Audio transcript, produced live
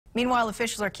Meanwhile,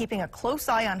 officials are keeping a close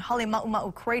eye on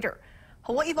Halima'uma'u crater.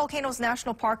 Hawaii Volcanoes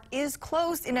National Park is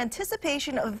closed in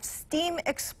anticipation of steam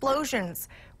explosions,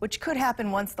 which could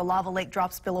happen once the lava lake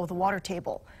drops below the water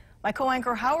table. My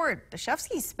co-anchor Howard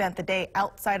Dashevsky spent the day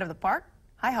outside of the park.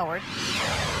 Hi, Howard.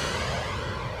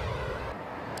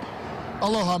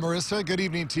 Aloha, Marissa. Good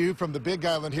evening to you from the Big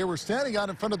Island here. We're standing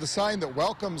out in front of the sign that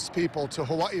welcomes people to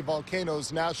Hawaii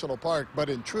Volcanoes National Park. But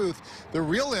in truth, the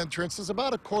real entrance is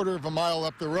about a quarter of a mile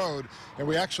up the road. And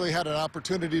we actually had an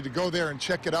opportunity to go there and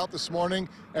check it out this morning.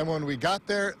 And when we got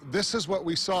there, this is what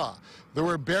we saw. There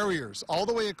were barriers all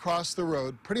the way across the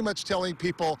road, pretty much telling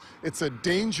people it's a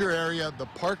danger area, the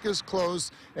park is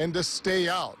closed, and to stay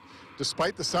out.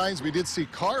 Despite the signs, we did see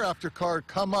car after car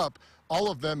come up, all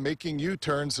of them making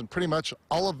U-turns, and pretty much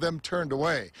all of them turned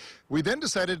away. We then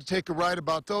decided to take a ride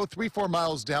about 3-4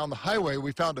 miles down the highway.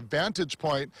 We found a vantage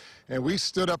point, and we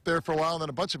stood up there for a while, and then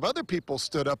a bunch of other people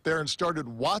stood up there and started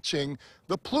watching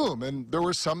the plume. And there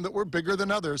were some that were bigger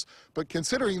than others, but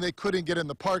considering they couldn't get in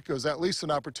the park, it was at least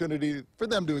an opportunity for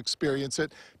them to experience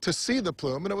it, to see the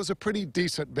plume, and it was a pretty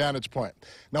decent vantage point.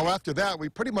 Now, after that, we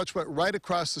pretty much went right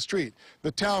across the street.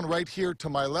 The town right here to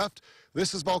my left,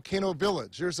 this is Volcano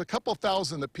Village. There's a couple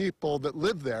thousand of people that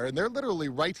live there, and they're literally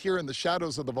right here in the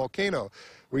shadows of the volcano.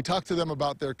 We talked to them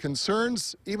about their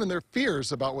concerns, even their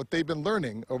fears about what they've been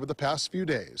learning over the past few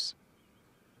days.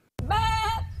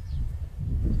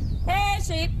 Hey,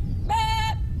 sheep.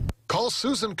 Call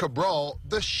Susan Cabral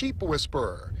the sheep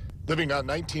whisperer. Living on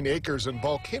 19 acres in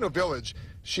Volcano Village,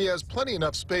 she has plenty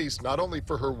enough space not only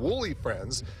for her woolly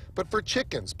friends, but for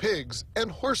chickens, pigs,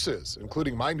 and horses,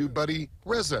 including my new buddy,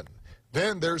 Resin.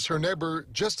 Then there's her neighbor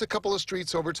just a couple of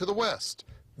streets over to the west,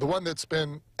 the one that's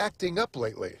been acting up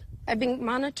lately. I've been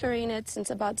monitoring it since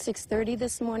about 6:30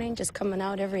 this morning, just coming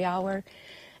out every hour.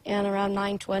 And around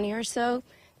 9:20 or so,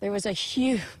 there was a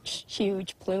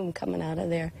huge plume coming out of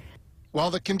there. While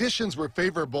the conditions were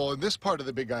favorable in this part of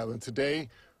the Big Island today,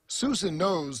 Susan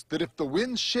knows that if the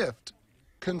winds shift,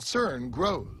 concern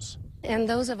grows. And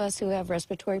those of us who have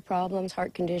respiratory problems,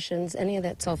 heart conditions, any of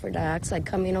that sulfur dioxide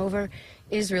coming over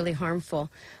is really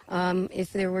harmful.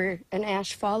 If there were an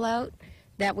ash fallout,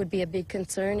 that would be a big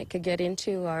concern. It could get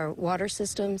into our water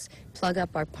systems, plug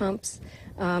up our pumps.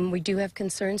 We do have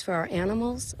concerns for our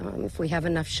animals, if we have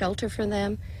enough shelter for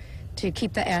them, to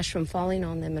keep the ash from falling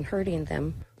on them and hurting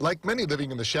them. Like many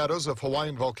living in the shadows of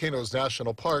Hawaiian Volcanoes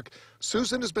National Park,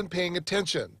 Susan has been paying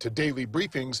attention to daily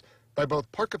briefings by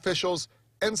both park officials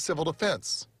and civil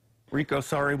defense. Rico,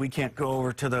 sorry we can't go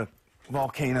over to the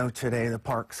volcano today. The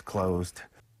park's closed.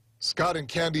 Scott and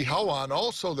Candy Howan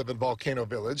also live in Volcano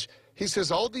Village. He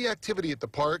says all the activity at the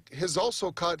park has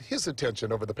also caught his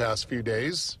attention over the past few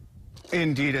days.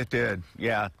 Indeed it did.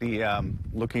 Yeah,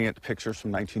 looking at the pictures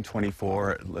from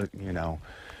 1924, you know,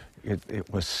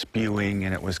 it was spewing,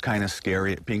 and it was kind of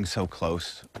scary it being so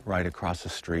close right across the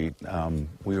street.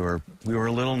 We were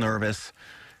a little nervous.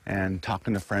 And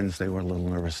talking to friends, they were a little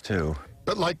nervous too.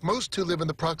 But like most who live in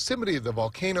the proximity of the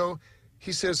volcano,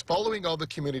 he says following all the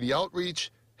community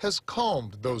outreach has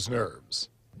calmed those nerves.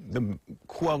 The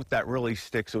quote that really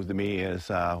sticks with me is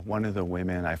one of the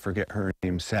women, I forget her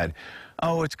name, said,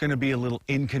 "Oh, it's going to be a little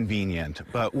inconvenient,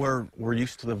 but we're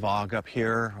used to the vog up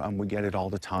here. We get it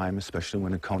all the time, especially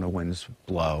when the Kona winds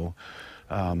blow.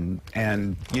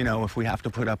 And, you know, if we have to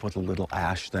put up with a little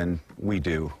ash, then we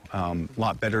do. A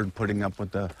lot better than putting up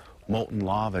with the molten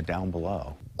lava down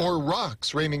below." Or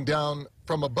rocks raining down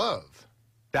from above.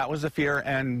 That was a fear,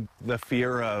 and the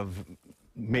fear of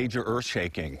major earth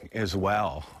shaking as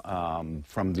well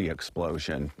from the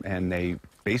explosion. And they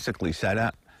basically said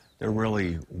that there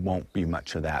really won't be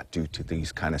much of that due to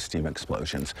these kind of steam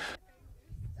explosions.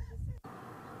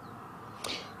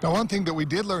 Now, one thing that we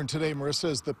did learn today, Marissa,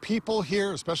 is the people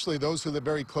here, especially those who live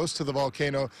very close to the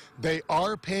volcano, they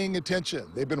are paying attention.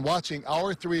 They've been watching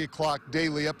our 3 o'clock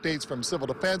daily updates from Civil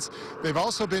Defense. They've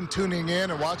also been tuning in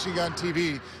and watching on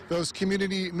TV those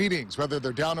community meetings, whether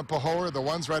they're down in Pahoa or the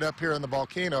ones right up here in the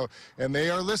volcano, and they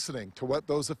are listening to what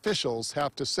those officials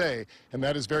have to say, and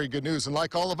that is very good news. And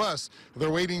like all of us,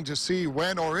 they're waiting to see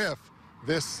when or if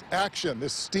this action,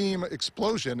 this steam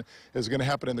explosion is going to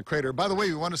happen in the crater. By the way,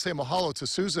 we want to say mahalo to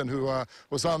Susan, who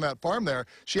was on that farm there.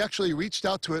 She actually reached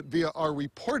out to it via our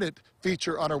Report It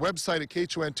feature on our website at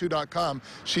KHON2.com.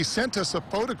 She sent us a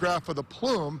photograph of the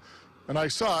plume, and I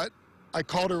saw it. I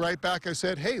called her right back. I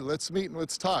said, hey, let's meet and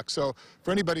let's talk. So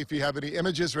for anybody, if you have any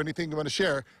images or anything you want to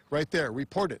share, right there,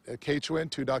 report it at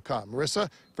KHON2.com. Marissa,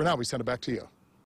 for now, we send it back to you.